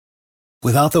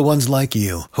Without the ones like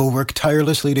you, who work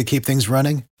tirelessly to keep things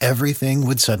running, everything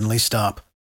would suddenly stop.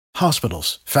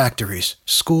 Hospitals, factories,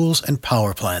 schools, and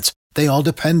power plants, they all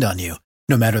depend on you.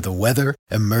 No matter the weather,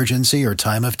 emergency, or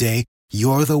time of day,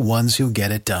 you're the ones who get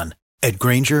it done. At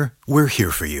Grainger, we're here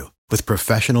for you with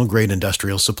professional-grade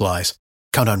industrial supplies.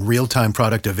 Count on real-time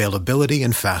product availability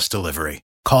and fast delivery.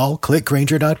 Call, click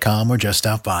Grainger.com, or just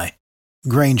stop by.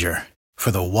 Grainger, for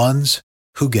the ones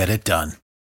who get it done.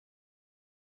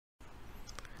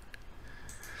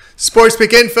 Sports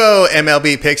Pick Info,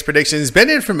 MLB picks, predictions,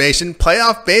 betting information,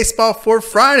 playoff baseball for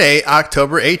Friday,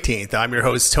 October 18th. I'm your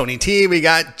host, Tony T. We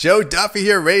got Joe Duffy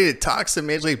here ready to talk some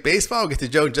Major League Baseball. We'll get to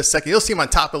Joe in just a second. You'll see him on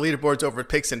top of leaderboards over at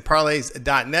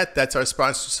picksandparlays.net. That's our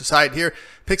sponsor site here.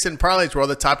 Picks and Parlays, where all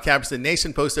the top cappers in the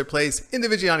nation post their plays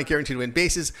individually on a guaranteed win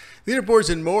basis. Leaderboards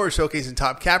and more, showcasing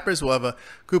top cappers. We'll have a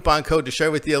coupon code to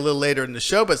share with you a little later in the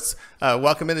show. But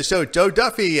welcome in the show, Joe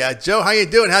Duffy. Joe, how you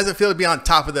doing? How's it feel to be on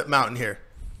top of the mountain here?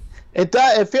 It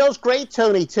does. It feels great,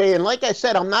 Tony T. And like I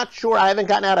said, I'm not sure. I haven't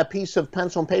gotten out a piece of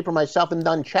pencil and paper myself and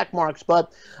done check marks,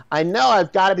 but I know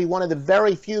I've got to be one of the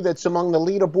very few that's among the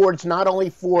leaderboards, not only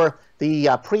for the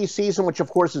preseason, which of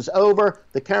course is over,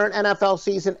 the current NFL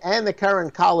season, and the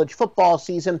current college football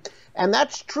season. And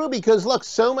that's true because, look,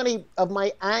 so many of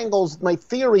my angles, my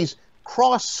theories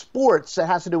cross sports that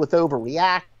has to do with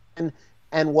overreaction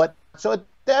and what. So it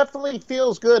definitely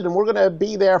feels good, and we're going to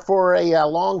be there for a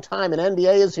long time, and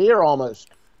NBA is here almost.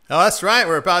 Oh, that's right.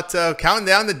 We're about counting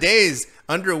down the days,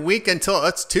 under a week until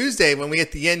it's Tuesday when we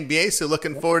get the NBA, so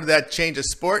looking forward to that change of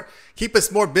sport. Keep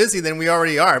us more busy than we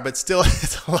already are, but still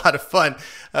it's a lot of fun.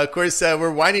 Of course,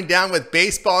 we're winding down with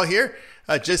baseball here.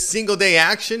 Just single-day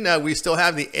action. We still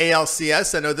have the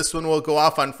ALCS. I know this one will go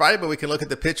off on Friday, but we can look at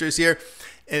the pitchers here.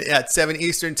 At 7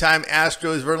 Eastern time,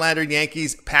 Astros, Verlander,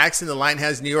 Yankees, Paxton. The line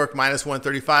has New York minus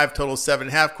 135, total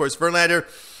 7.5. Of course, Verlander,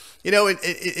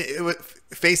 it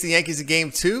faced the Yankees in game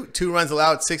 2. 2 runs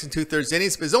allowed, 6 2/3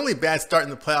 innings. But his only bad start in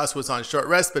the playoffs was on short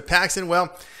rest. But Paxton,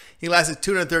 well, he lasted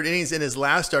 2 1/3 innings in his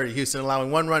last start at Houston, allowing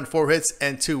 1 run, 4 hits,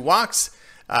 and 2 walks.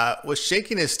 Was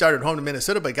shaking his start at home to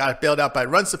Minnesota, but got bailed out by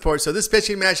run support. So this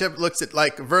pitching matchup looks at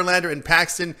like Verlander and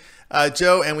Paxton,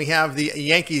 Joe, and we have the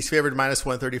Yankees favored minus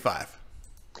 135.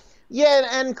 Yeah,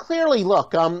 and clearly,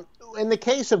 look, in the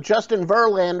case of Justin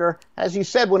Verlander, as you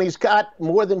said, when he's got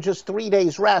more than just 3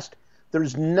 days rest,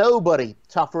 there's nobody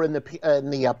tougher in the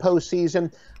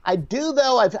postseason. I do,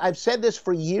 though, I've said this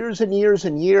for years and years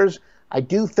and years, I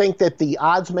do think that the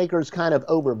odds makers kind of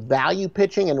overvalue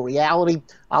pitching. In reality,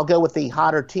 I'll go with the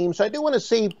hotter team. So I do want to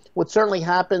see what certainly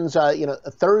happens,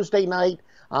 Thursday night.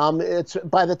 It's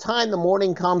by the time the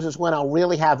morning comes is when I'll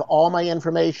really have all my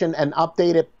information and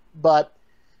update it. But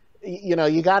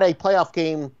you got a playoff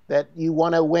game that you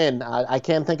want to win. I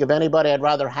can't think of anybody I'd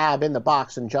rather have in the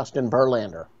box than Justin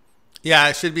Verlander. Yeah,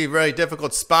 it should be a very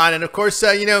difficult spot. And, of course,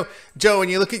 Joe, when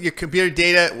you look at your computer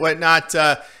data, whatnot,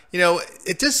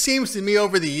 it just seems to me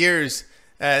over the years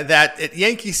that at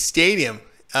Yankee Stadium,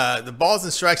 the balls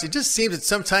and strikes, it just seems that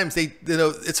sometimes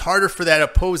it's harder for that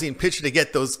opposing pitcher to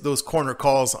get those corner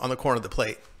calls on the corner of the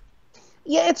plate.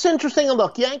 Yeah, it's interesting.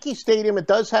 Look, Yankee Stadium, it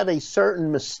does have a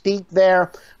certain mystique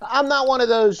there. I'm not one of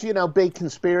those, big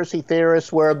conspiracy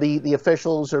theorists where the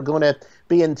officials are going to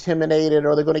be intimidated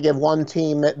or they're going to give one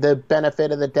team the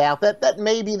benefit of the doubt. That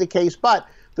may be the case, but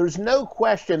there's no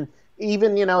question,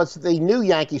 even, it's the new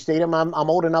Yankee Stadium. I'm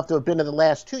old enough to have been to the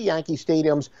last 2 Yankee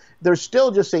Stadiums. There's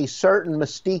still just a certain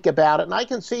mystique about it, and I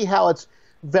can see how it's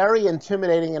very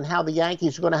intimidating and how the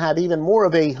Yankees are going to have even more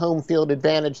of a home field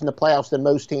advantage in the playoffs than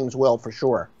most teams will, for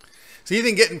sure. So you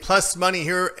think getting plus money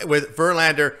here with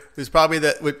Verlander, who's probably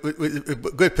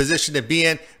the good position to be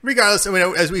in, regardless.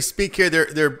 As we speak here,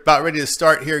 they're about ready to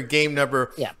start here, game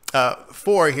number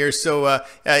 4 here. So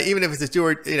even if it's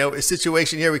a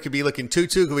situation here, we could be looking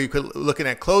 2-2, we could looking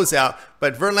at closeout.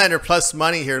 But Verlander plus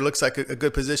money here looks like a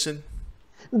good position.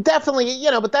 Definitely,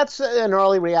 but that's an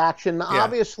early reaction. Yeah.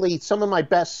 Obviously, some of my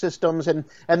best systems and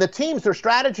the teams, their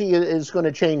strategy is going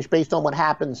to change based on what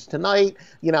happens tonight.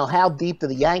 How deep do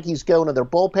the Yankees go into their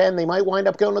bullpen? They might wind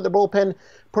up going to their bullpen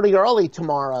pretty early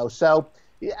tomorrow. So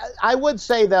I would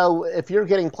say, though, if you're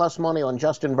getting plus money on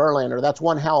Justin Verlander, that's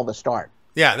one hell of a start.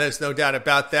 Yeah, there's no doubt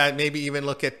about that. Maybe even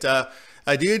look at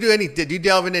did you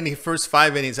delve into any first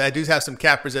 5 innings? I do have some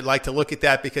cappers that like to look at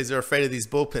that because they're afraid of these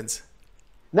bullpens.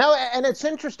 No, and it's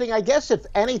interesting. I guess if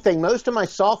anything, most of my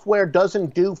software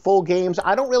doesn't do full games.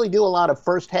 I don't really do a lot of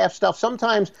first half stuff.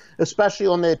 Sometimes, especially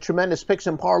on the Tremendous Picks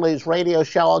and Parlays radio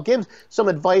show, I'll give some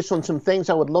advice on some things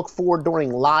I would look for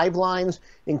during live lines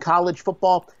in college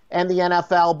football and the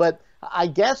NFL. But I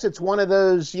guess it's one of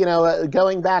those,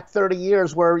 going back 30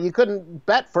 years where you couldn't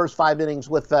bet first 5 innings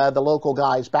with the local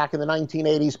guys back in the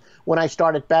 1980s when I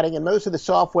started betting. And most of the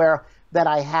software that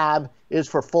I have is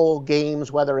for full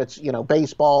games, whether it's,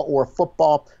 baseball or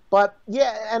football. But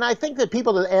yeah, and I think that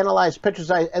people that analyze pitchers,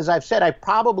 as I've said, I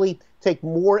probably take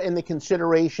more into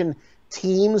consideration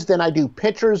teams than I do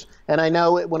pitchers. And I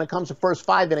know when it comes to first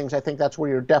 5 innings, I think that's where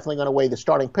you're definitely going to weigh the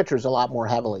starting pitchers a lot more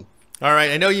heavily. All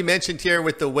right. I know you mentioned here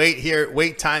with the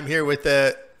wait time here with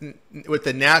the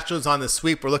Nationals on the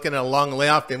sweep. We're looking at a long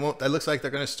layoff. It looks like they're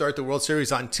going to start the World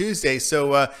Series on Tuesday.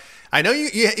 So I know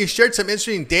you shared some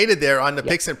interesting data there on the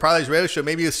Picks and Parlays radio show.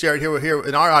 Maybe you'll share it here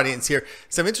in our audience here.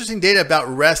 Some interesting data about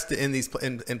rest in these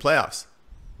in playoffs.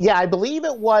 Yeah, I believe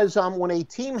it was when a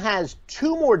team has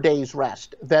 2 more days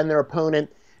rest than their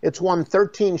opponent, it's won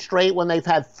 13 straight. When they've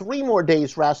had 3 more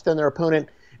days rest than their opponent,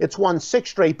 it's won 6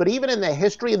 straight. But even in the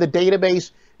history of the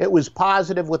database, it was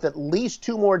positive with at least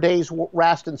 2 more days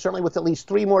rest and certainly with at least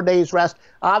 3 more days rest.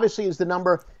 Obviously, as the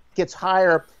number gets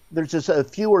higher, there's just a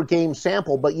fewer game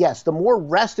sample. But yes, the more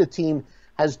rested team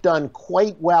has done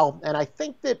quite well. And I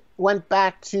think that went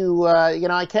back to,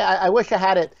 I wish I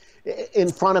had it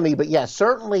in front of me. But yes,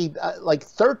 certainly like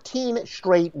 13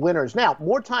 straight winners. Now,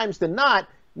 more times than not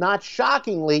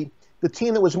shockingly, the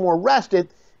team that was more rested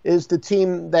is the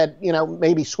team that,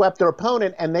 maybe swept their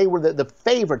opponent and they were the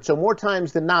favorite. So more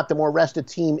times than not, the more rested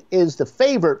team is the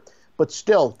favorite. But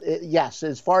still, yes,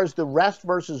 as far as the rest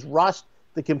versus rust,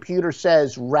 the computer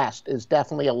says rest is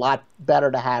definitely a lot better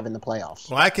to have in the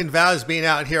playoffs. Well, I can vouch being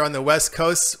out here on the West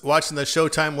Coast watching the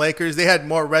Showtime Lakers. They had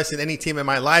more rest than any team in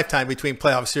my lifetime between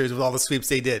playoff series with all the sweeps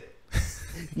they did.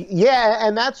 Yeah,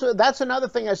 and that's another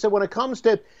thing I said when it comes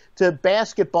to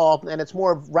basketball, and it's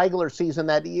more of regular season,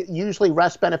 that usually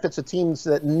rest benefits the teams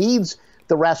that needs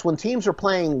the rest. When teams are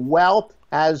playing well,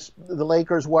 as the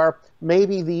Lakers were,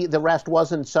 maybe the rest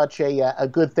wasn't such a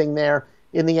good thing there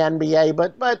in the NBA.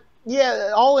 But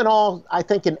yeah, all in all, I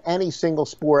think in any single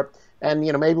sport, and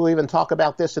maybe we'll even talk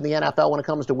about this in the NFL when it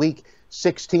comes to week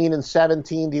 16 and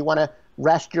 17. Do you want to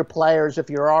rest your players if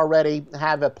you're already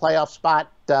have a playoff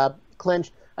spot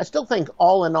clinched? I still think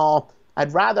all in all,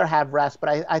 I'd rather have rest,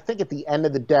 but I think at the end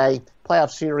of the day,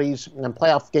 playoff series and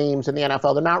playoff games in the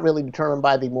NFL, they're not really determined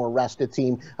by the more rested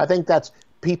team. I think that's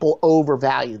people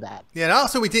overvalue that. Yeah, and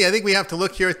also I think we have to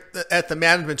look here at the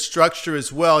management structure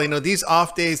as well. These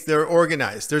off days, they're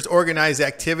organized. There's organized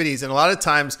activities, and a lot of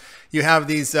times you have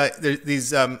these what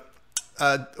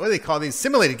do they call these?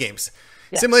 Simulated games.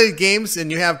 Yeah. Simulated games, and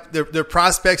you have their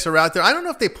prospects are out there. I don't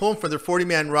know if they pull them for their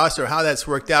 40-man roster or how that's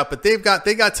worked out, but they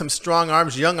got some strong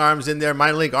arms, young arms in there,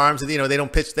 minor league arms, and they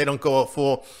don't pitch, they don't go a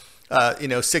full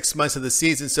 6 months of the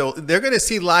season. So they're going to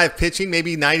see live pitching,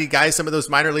 maybe 90 guys. Some of those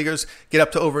minor leaguers get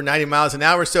up to over 90 miles an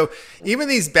hour. So even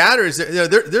these batters,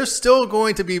 they're still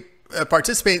going to be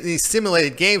participating in these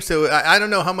simulated games. So I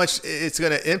don't know how much it's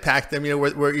going to impact them.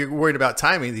 Where you're worried about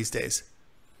timing these days.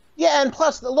 Yeah, and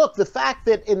plus, look, the fact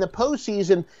that in the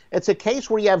postseason, it's a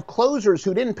case where you have closers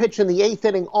who didn't pitch in the 8th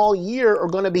inning all year are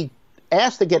going to be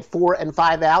asked to get 4 and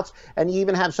 5 outs, and you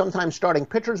even have sometimes starting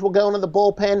pitchers will go into the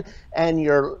bullpen, and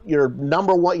your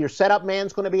number one, your setup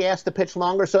man's going to be asked to pitch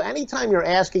longer. So anytime you're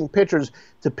asking pitchers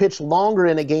to pitch longer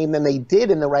in a game than they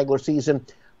did in the regular season,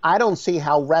 I don't see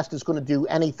how rest is going to do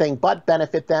anything but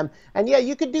benefit them. And yeah,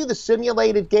 you could do the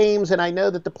simulated games, and I know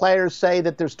that the players say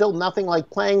that there's still nothing like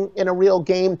playing in a real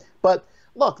game. But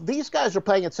look, these guys are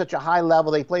playing at such a high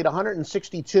level. They played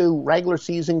 162 regular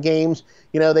season games.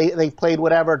 They've played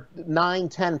 9,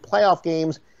 10 playoff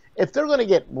games. If they're going to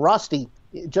get rusty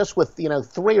just with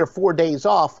 3 or 4 days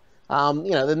off, then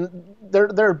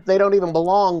they don't even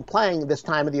belong playing this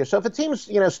time of the year. So if a team's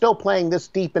still playing this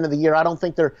deep into the year, I don't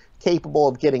think they're capable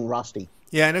of getting rusty.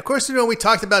 Yeah, and of course, we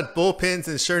talked about bullpens,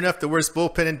 and sure enough, the worst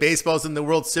bullpen in baseball is in the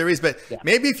World Series. But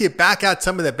maybe if you back out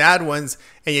some of the bad ones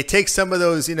and you take some of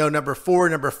those, number 4,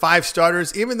 number 5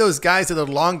 starters, even those guys that are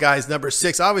the long guys, number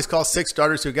 6, I always call 6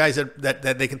 starters who guys that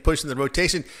they can push in the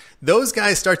rotation. Those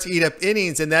guys start to eat up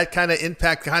innings, and that kind of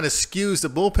skews the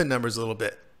bullpen numbers a little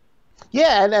bit.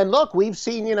 Yeah, and look, we've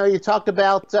seen, you talked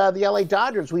about the LA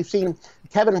Dodgers. We've seen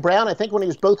Kevin Brown, I think when he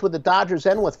was both with the Dodgers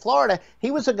and with Florida,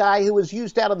 he was a guy who was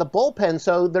used out of the bullpen.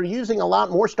 So they're using a lot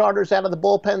more starters out of the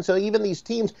bullpen. So even these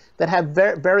teams that have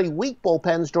very, very weak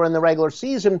bullpens during the regular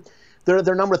season,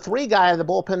 their number 3 guy out of the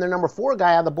bullpen, their number 4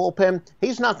 guy out of the bullpen,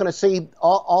 he's not going to see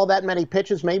all that many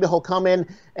pitches. Maybe he'll come in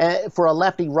for a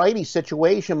lefty-righty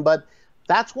situation. But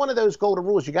that's one of those golden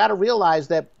rules. You got to realize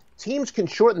that teams can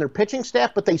shorten their pitching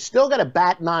staff, but they still got to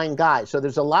bat 9 guys. So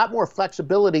there's a lot more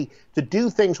flexibility to do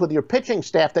things with your pitching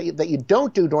staff that you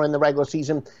don't do during the regular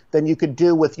season than you could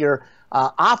do with your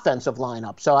offensive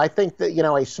lineup. So I think that,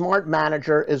 a smart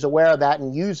manager is aware of that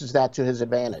and uses that to his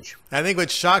advantage. I think what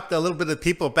shocked a little bit of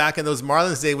people back in those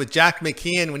Marlins days with Jack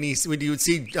McKeon, when you would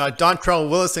see Dontrelle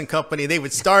Willis and company, they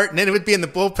would start and then it would be in the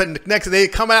bullpen. Next, they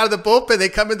come out of the bullpen, they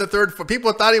come in the third.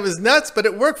 People thought he was nuts, but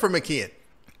it worked for McKeon.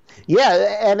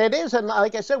 Yeah, and it is, and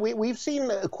like I said, we've seen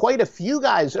quite a few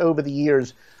guys over the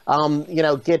years,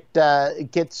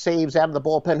 get saves out of the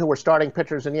bullpen who were starting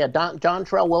pitchers. And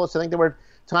Dontrelle Willis, I think there were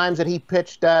times that he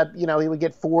pitched, he would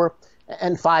get 4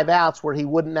 and 5 outs where he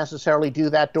wouldn't necessarily do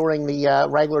that during the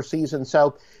regular season.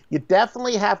 So you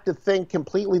definitely have to think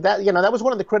completely that was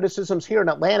one of the criticisms here in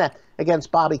Atlanta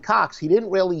against Bobby Cox. He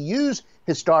didn't really use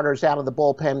his starters out of the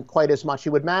bullpen quite as much. He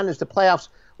would manage the playoffs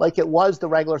like it was the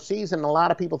regular season. And a lot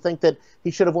of people think that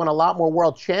he should have won a lot more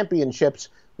world championships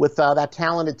with that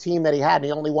talented team that he had. And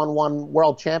he only won 1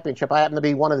 world championship. I happen to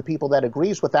be one of the people that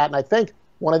agrees with that. And I think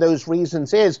one of those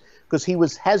reasons is because he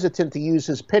was hesitant to use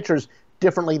his pitchers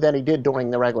differently than he did during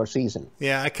the regular season.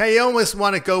 Yeah, you almost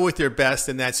want to go with your best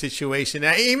in that situation.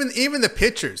 Even the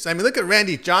pitchers. I mean, look at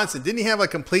Randy Johnson. Didn't he have a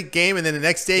complete game, and then the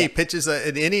next day he pitches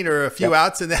an inning or a few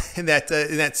outs in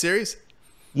that series?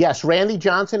 Yes, Randy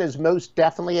Johnson is most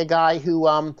definitely a guy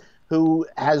who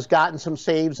has gotten some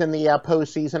saves in the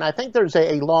postseason. I think there's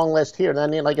a long list here.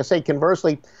 And then, like I say,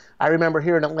 conversely, I remember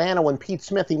here in Atlanta when Pete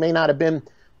Smith, he may not have been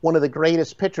one of the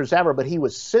greatest pitchers ever, but he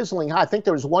was sizzling hot. I think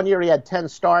there was one year he had 10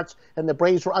 starts, and the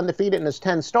Braves were undefeated in his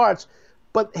 10 starts,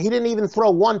 but he didn't even throw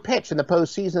 1 pitch in the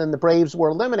postseason, and the Braves were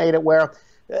eliminated, where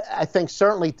I think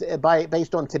certainly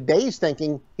based on today's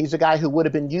thinking, he's a guy who would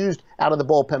have been used out of the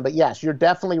bullpen. But yes, you're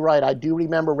definitely right. I do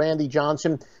remember Randy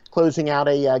Johnson closing out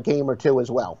a game or two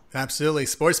as well. Absolutely.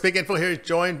 Sports Big Info here,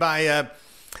 joined by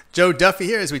Joe Duffy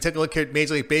here as we take a look at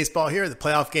Major League Baseball here, the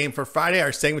playoff game for Friday.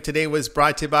 Our segment today was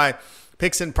brought to you by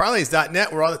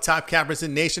PicksandParlays.net, where all the top cappers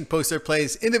in the nation post their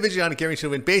plays individually on a guaranteed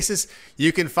win basis.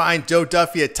 You can find Joe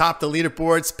Duffy atop the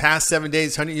leaderboards past 7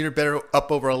 days, 100 unit better,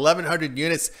 up over 1,100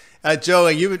 units. Joe,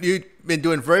 you've been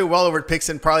doing very well over at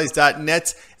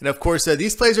PicksandParlays.net. And of course,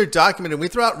 these plays are documented. We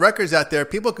throw out records out there.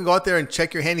 People can go out there and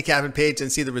check your handicapping page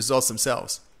and see the results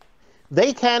themselves.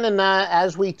 They can, and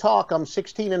as we talk, I'm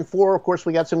 16-4. Of course,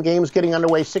 we got some games getting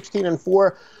underway,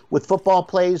 16-4 with football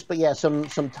plays. But yeah, some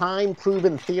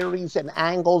time-proven theories and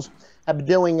angles have been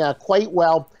doing quite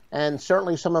well, and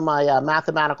certainly some of my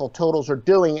mathematical totals are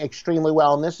doing extremely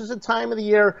well. And this is a time of the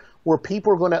year where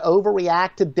people are going to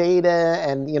overreact to data,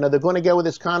 and they're going to go with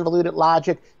this convoluted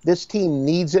logic. This team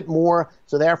needs it more,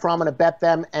 so therefore I'm going to bet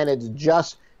them, and it's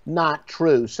just not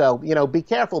true. So, be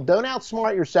careful. Don't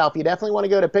outsmart yourself. You definitely want to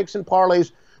go to Picks and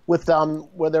Parlays with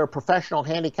where they're professional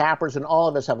handicappers, and all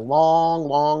of us have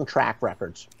long track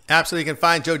records. Absolutely. You can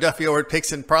find Joe Duffy over at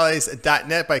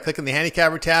PicksandParlays.net by clicking the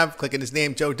handicapper tab, clicking his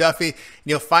name, Joe Duffy, and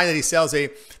you'll find that he sells a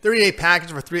 30-day package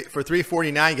for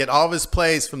 $349. Get all of his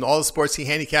plays from all the sports he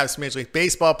handicaps, Major League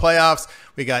Baseball playoffs.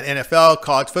 We got NFL,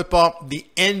 college football. The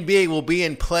NBA will be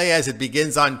in play as it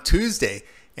begins on Tuesday.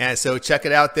 And so check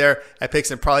it out there at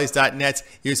PicksandParlays.net.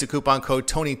 Use the coupon code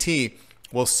TonyT.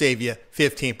 We'll save you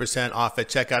 15% off at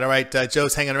checkout. All right,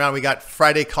 Joe's hanging around. We got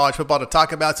Friday college football to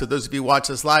talk about. So those of you who watch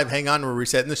us live, hang on. We're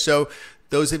resetting the show.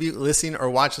 Those of you listening or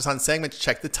watch us on segments,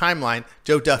 check the timeline.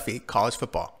 Joe Duffy, college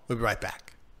football. We'll be right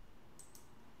back.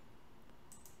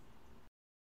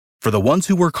 For the ones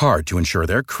who work hard to ensure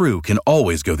their crew can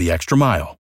always go the extra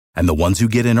mile, and the ones who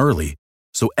get in early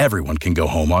so everyone can go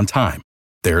home on time,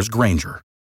 there's Grainger,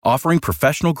 offering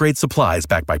professional-grade supplies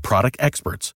backed by product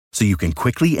experts so you can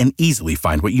quickly and easily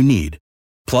find what you need.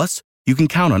 Plus, you can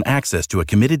count on access to a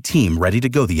committed team ready to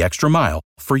go the extra mile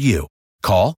for you.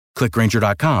 Call, click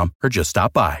Grainger.com, or just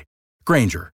stop by.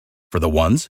 Grainger, for the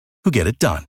ones who get it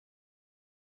done.